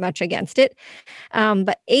 very much against it.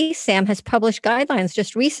 But ASAM has published guidelines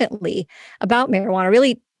just recently about marijuana.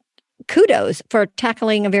 Really kudos for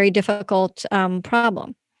tackling a very difficult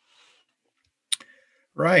problem.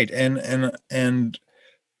 Right. And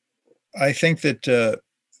I think that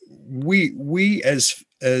we as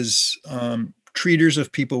treaters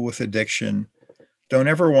of people with addiction don't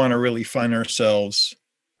ever want to really find ourselves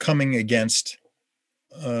coming against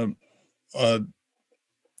a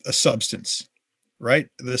substance, right?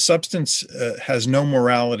 The substance has no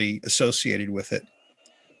morality associated with it.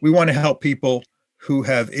 We want to help people who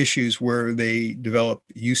have issues where they develop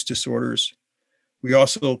use disorders. We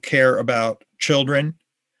also care about children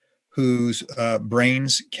whose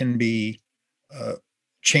brains can be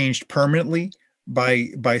changed permanently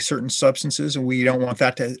by certain substances, and we don't want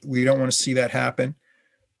to see that happen.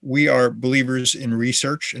 We are believers in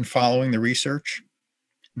research and following the research,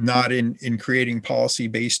 not in creating policy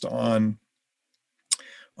based on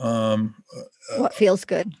what feels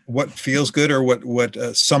good, or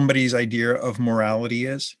what somebody's idea of morality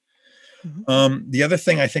is. Mm-hmm. The other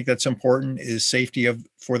thing I think that's important is safety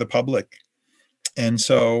for the public, and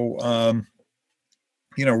so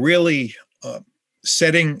really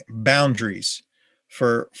setting boundaries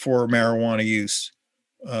for marijuana use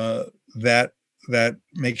that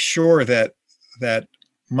makes sure that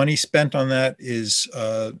money spent on that is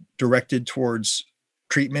directed towards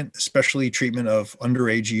treatment, especially treatment of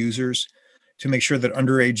underage users, to make sure that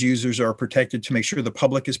underage users are protected, to make sure the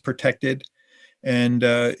public is protected. And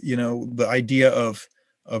the idea of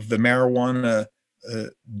the marijuana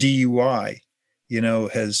DUI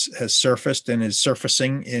has surfaced and is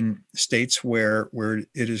surfacing in states where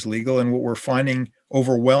it is legal. And what we're finding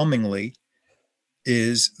overwhelmingly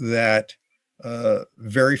is that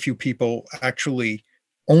very few people actually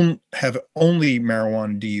have only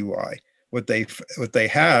marijuana DUI. what they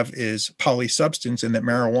have is polysubstance, and that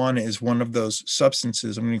marijuana is one of those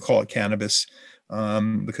substances. I'm going to call it cannabis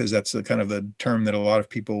because that's the kind of the term that a lot of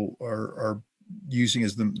people are using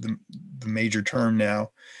as the major term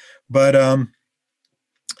now. But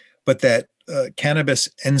that cannabis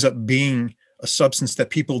ends up being a substance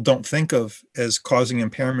that people don't think of as causing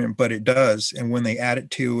impairment, but it does. And when they add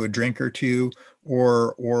it to a drink or two,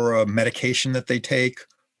 or a medication that they take,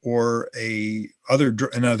 or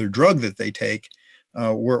another drug that they take,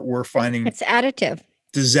 we're finding it's additive,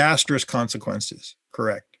 disastrous consequences.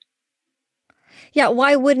 Correct. Yeah,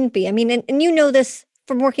 why wouldn't be? I mean, and you know this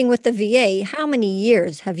from working with the VA. How many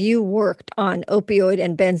years have you worked on opioid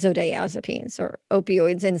and benzodiazepines, or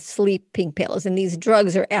opioids and sleeping pills? And these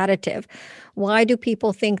drugs are additive. Why do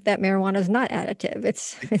people think that marijuana is not additive?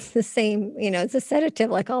 It's the same, it's a sedative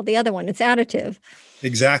like all the other one. It's additive.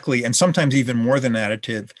 Exactly. And sometimes even more than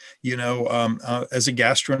additive. As a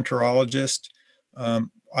gastroenterologist,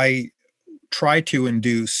 I try to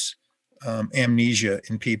induce amnesia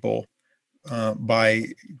in people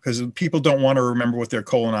because people don't want to remember what their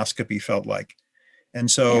colonoscopy felt like. And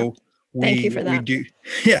so Thank you for that. we do,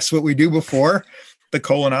 yes, what we do before the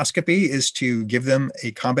colonoscopy is to give them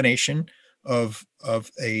a combination of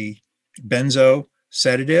a benzo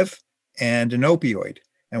sedative and an opioid.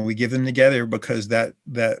 And we give them together because that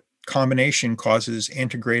combination causes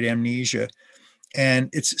antegrade amnesia. And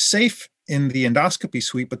it's safe in the endoscopy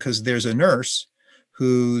suite because there's a nurse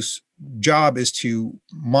whose job is to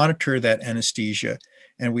monitor that anesthesia.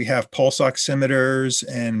 And we have pulse oximeters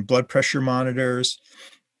and blood pressure monitors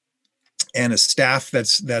and a staff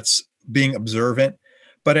that's being observant.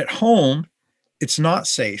 But at home, it's not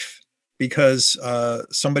safe because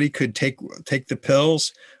somebody could take the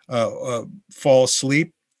pills, fall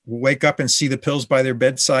asleep, wake up and see the pills by their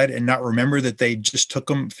bedside and not remember that they just took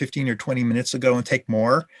them 15 or 20 minutes ago and take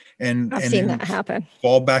more. I've seen that happen.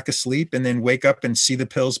 Fall back asleep and then wake up and see the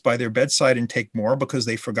pills by their bedside and take more because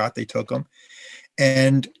they forgot they took them.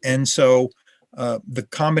 And so the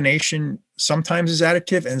combination sometimes is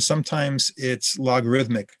additive and sometimes it's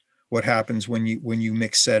logarithmic what happens when you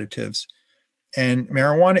mix sedatives. And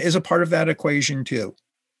marijuana is a part of that equation too.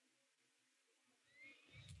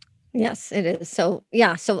 Yes, it is. So,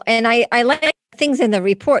 yeah. So, and I like things in the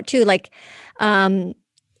report too, like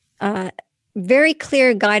very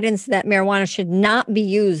clear guidance that marijuana should not be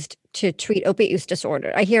used to treat opiate use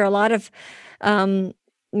disorder. I hear a lot of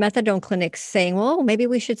methadone clinics saying, well, maybe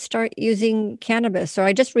we should start using cannabis. Or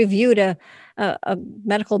I just reviewed a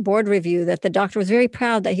medical board review that the doctor was very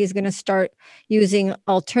proud that he's going to start using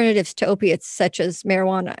alternatives to opiates such as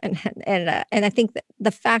marijuana. And I think that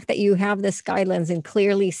the fact that you have this guidelines and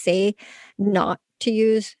clearly say not to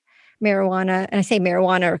use marijuana, and I say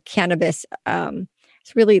marijuana or cannabis,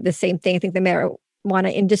 it's really the same thing. I think the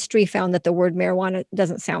marijuana industry found that the word marijuana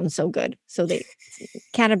doesn't sound so good. So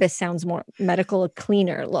cannabis sounds more medical, a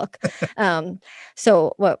cleaner look.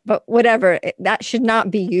 But whatever, that should not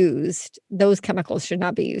be used. Those chemicals should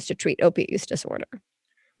not be used to treat opiate use disorder.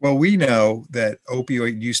 Well, we know that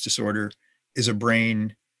opioid use disorder is a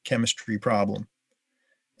brain chemistry problem.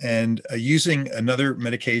 And using another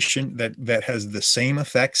medication that has the same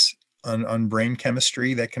effects on brain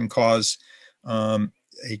chemistry that can cause a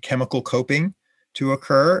chemical coping to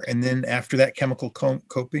occur, and then after that chemical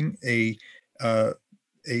coping, a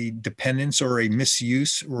dependence or a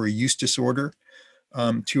misuse or a use disorder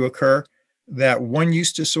to occur. That one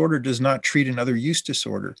use disorder does not treat another use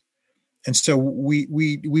disorder, and so we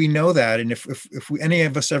know that. And if any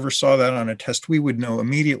of us ever saw that on a test, we would know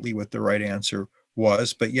immediately what the right answer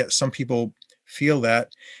was. But yet some people feel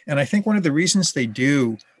that, and I think one of the reasons they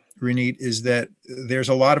do, Ronit, is that there's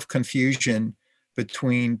a lot of confusion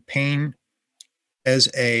between pain as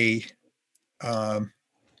a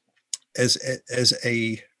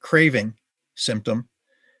craving symptom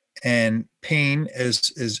and pain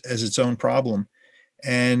as its own problem.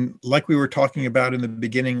 And like we were talking about in the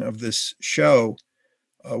beginning of this show,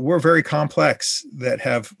 we're very complex that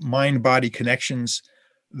have mind-body connections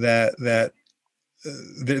that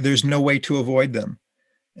there's no way to avoid them.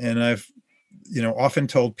 And I've often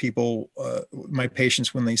told people, my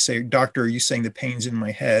patients, when they say, "Doctor, are you saying the pain's in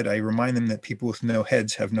my head?" I remind them that people with no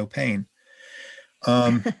heads have no pain.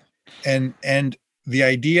 And the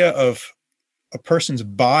idea of a person's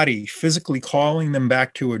body physically calling them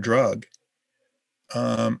back to a drug,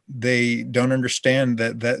 they don't understand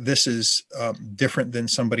that this is different than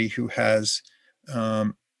somebody who has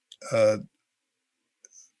a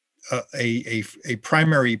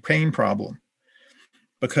primary pain problem.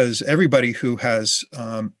 Because everybody who has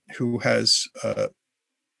a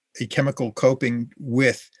chemical coping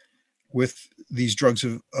with with these drugs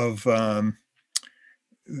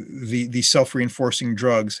the self-reinforcing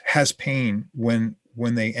drugs has pain when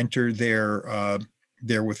they enter their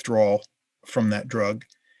withdrawal from that drug,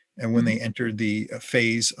 and when they enter the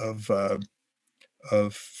phase of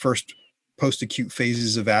first post-acute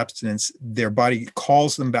phases of abstinence, their body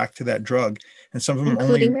calls them back to that drug, and some of them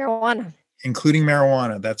including marijuana. Including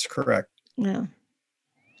marijuana, that's correct. Yeah.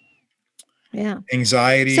 Yeah.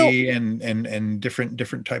 Anxiety and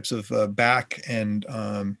different types of back and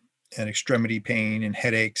extremity pain and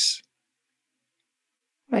headaches.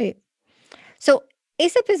 Right. So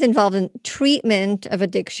ASAP is involved in treatment of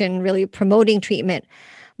addiction, really promoting treatment.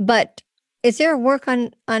 But is there work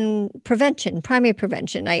on prevention, primary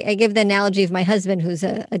prevention? I give the analogy of my husband, who's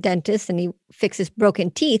a dentist, and he fixes broken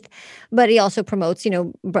teeth, but he also promotes,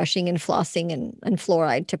 brushing and flossing and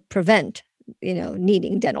fluoride to prevent,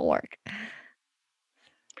 needing dental work.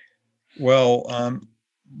 Well,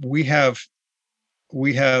 we have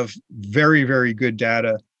very, very good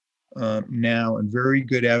data now, and very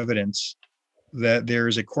good evidence that there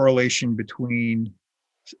is a correlation between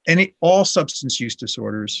all substance use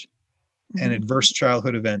disorders and adverse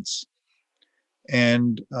childhood events.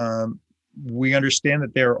 And we understand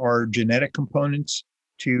that there are genetic components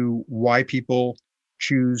to why people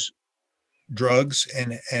choose drugs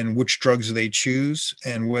and which drugs they choose,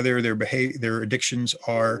 and whether their addictions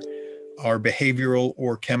are behavioral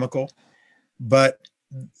or chemical. But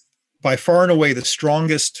by far and away, the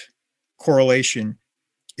strongest correlation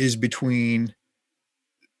is between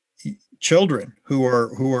children who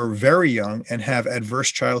are very young and have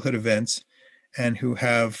adverse childhood events, and who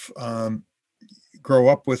have grow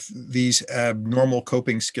up with these abnormal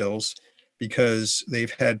coping skills because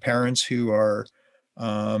they've had parents who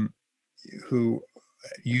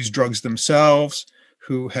use drugs themselves,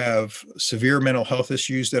 who have severe mental health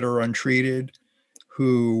issues that are untreated,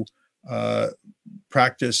 who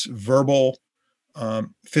practice verbal,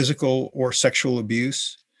 physical, or sexual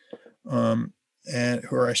abuse, who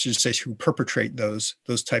perpetrate those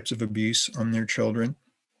types of abuse on their children,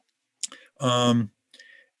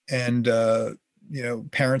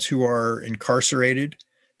 parents who are incarcerated,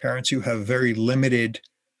 parents who have very limited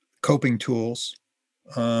coping tools,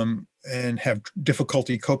 and have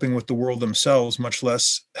difficulty coping with the world themselves, much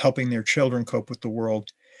less helping their children cope with the world.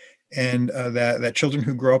 And that children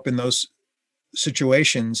who grow up in those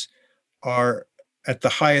situations are at the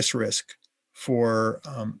highest risk for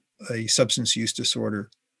a substance use disorder.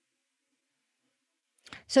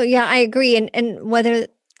 So, yeah, I agree. And whether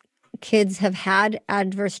kids have had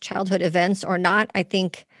adverse childhood events or not, I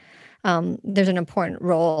think there's an important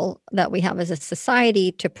role that we have as a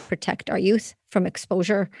society to protect our youth from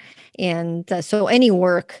exposure. And so any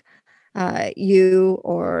work you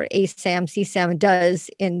or ASAM, CSAM does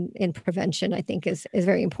in prevention, I think is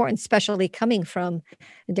very important, especially coming from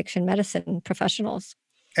addiction medicine professionals.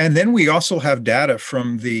 And then we also have data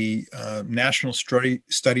from the National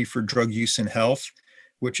Study for Drug Use and Health,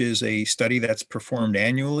 which is a study that's performed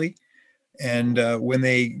annually. And when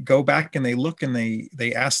they go back and they look and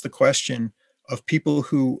they ask the question of people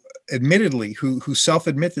who admittedly, who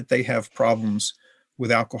self-admit that they have problems with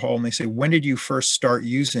alcohol, and they say, when did you first start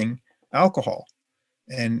using alcohol?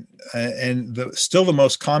 And still the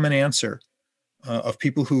most common answer of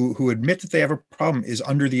people who admit that they have a problem is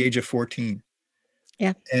under the age of 14.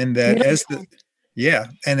 Yeah. And that as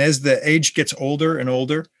the age gets older and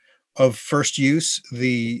older of first use,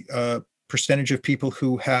 the percentage of people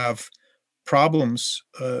who have problems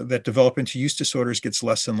that develop into use disorders gets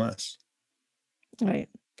less and less. Right.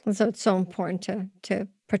 And so it's so important to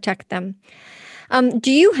protect them.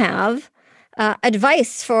 Do you have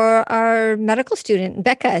advice for our medical student,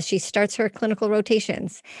 Becca, as she starts her clinical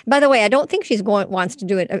rotations? By the way, I don't think she's wants to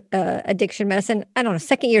do addiction medicine. I don't know.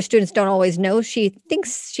 Second-year students don't always know. She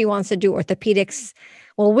thinks she wants to do orthopedics.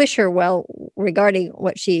 We'll wish her well regarding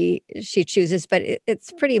what she chooses, but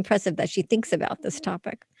it's pretty impressive that she thinks about this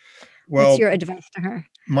topic. Well, what's your advice to her?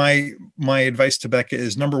 My advice to Becca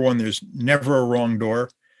is, number one, there's never a wrong door.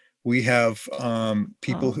 We have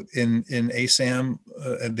people in ASAM,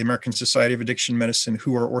 the American Society of Addiction Medicine,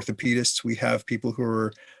 who are orthopedists. We have people who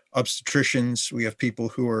are obstetricians. We have people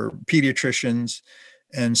who are pediatricians.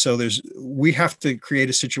 And so we have to create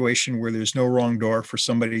a situation where there's no wrong door for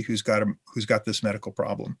somebody who's got this medical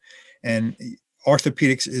problem. And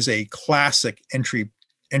orthopedics is a classic entry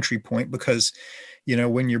point, because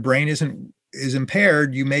when your brain is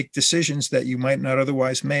impaired, you make decisions that you might not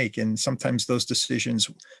otherwise make. And sometimes those decisions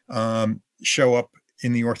show up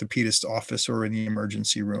in the orthopedist's office or in the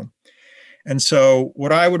emergency room. And so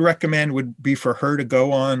what I would recommend would be for her to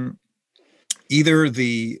go on either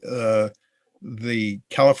the the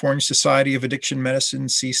California Society of Addiction Medicine,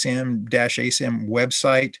 CSAM-ASAM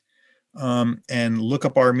website, and look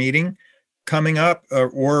up our meeting coming up,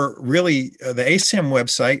 or really the ASAM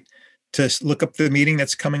website to look up the meeting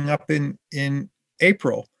that's coming up in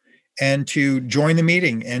April, and to join the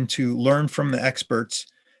meeting and to learn from the experts.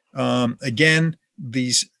 Again,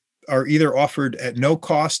 these are either offered at no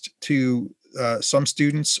cost to some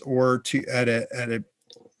students, or at a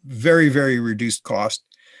very, very reduced cost,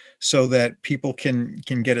 so that people can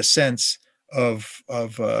get a sense of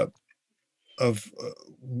the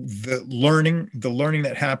learning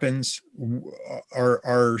that happens,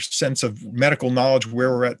 our sense of medical knowledge,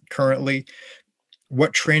 where we're at currently,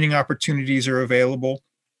 what training opportunities are available,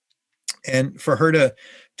 and for her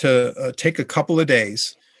to take a couple of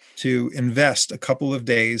days, to invest a couple of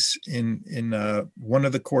days in one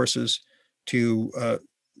of the courses, to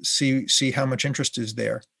see how much interest is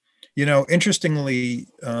there. Interestingly,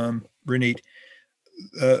 Ronit,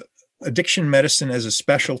 addiction medicine as a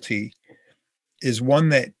specialty is one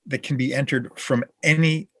that can be entered from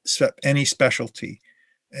any specialty.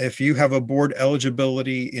 If you have a board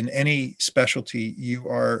eligibility in any specialty, you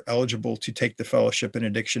are eligible to take the fellowship in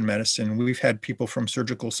addiction medicine. We've had people from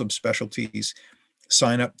surgical subspecialties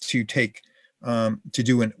sign up to take to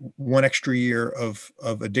do one extra year of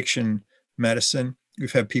addiction medicine.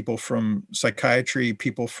 We've had people from psychiatry,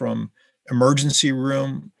 people from emergency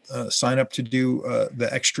room sign up to do the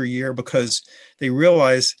extra year, because they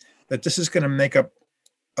realize that this is going to make up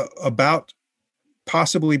about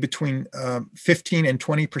possibly between 15 and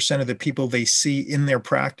 20% of the people they see in their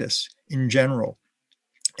practice in general.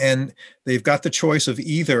 And they've got the choice of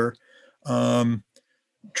either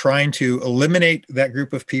trying to eliminate that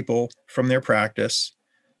group of people from their practice,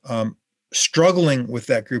 struggling with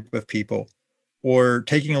that group of people, or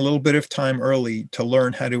taking a little bit of time early to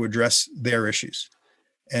learn how to address their issues.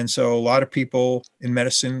 And so a lot of people in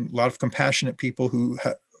medicine, a lot of compassionate people who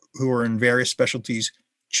are in various specialties,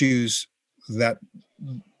 choose that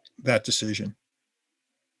decision.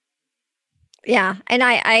 Yeah, and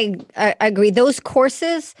I agree. Those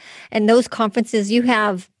courses and those conferences, you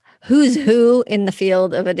have who's who in the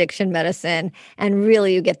field of addiction medicine, and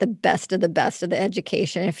really you get the best of the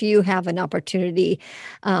education. If you have an opportunity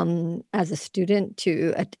as a student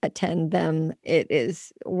to attend them, it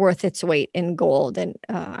is worth its weight in gold. And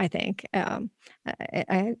I think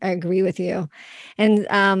I agree with you.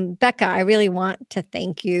 And Becca, I really want to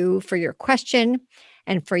thank you for your question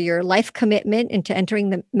and for your life commitment into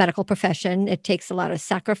entering the medical profession. It takes a lot of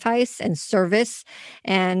sacrifice and service,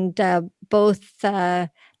 and both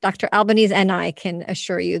Dr. Albanese and I can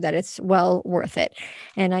assure you that it's well worth it.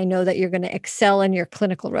 And I know that you're going to excel in your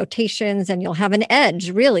clinical rotations, and you'll have an edge,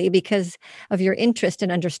 really, because of your interest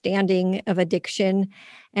and understanding of addiction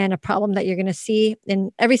and a problem that you're going to see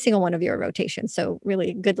in every single one of your rotations. So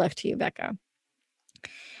really good luck to you, Becca.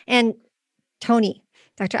 And Tony,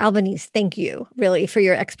 Dr. Albanese, thank you really for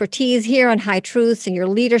your expertise here on High Truths and your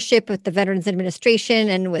leadership with the Veterans Administration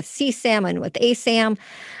and with CSAM and with ASAM,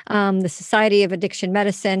 the Society of Addiction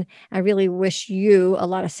Medicine. I really wish you a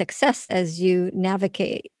lot of success as you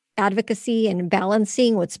navigate advocacy and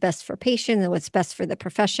balancing what's best for patients and what's best for the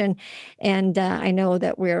profession. And I know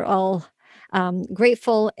that we're all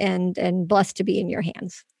grateful and blessed to be in your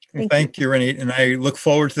hands. Thank you, Ronit. And I look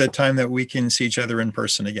forward to the time that we can see each other in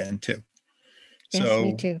person again, too. Yes, so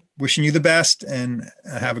me too. Wishing you the best, and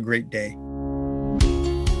have a great day.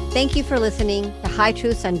 Thank you for listening to High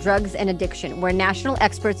Truths on Drugs and Addiction, where national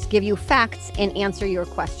experts give you facts and answer your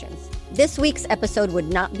questions. This week's episode would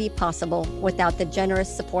not be possible without the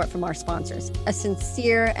generous support from our sponsors. A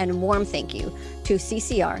sincere and warm thank you to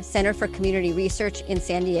CCR, Center for Community Research in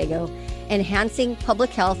San Diego, enhancing public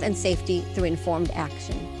health and safety through informed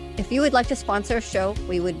action. If you would like to sponsor a show,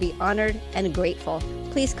 we would be honored and grateful.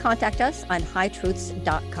 Please contact us on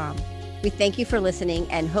hightruths.com. We thank you for listening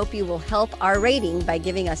and hope you will help our rating by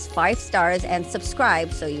giving us 5 stars and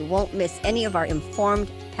subscribe so you won't miss any of our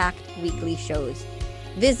informed, packed weekly shows.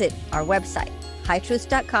 Visit our website,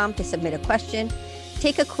 hightruths.com, to submit a question,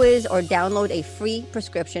 take a quiz, or download a free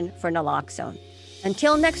prescription for naloxone.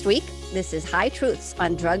 Until next week, this is High Truths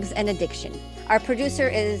on Drugs and Addiction. Our producer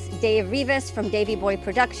is Dave Rivas from Davey Boy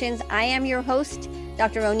Productions. I am your host,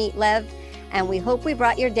 Dr. Ronit Lev, and we hope we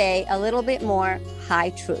brought your day a little bit more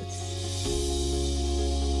High Truths.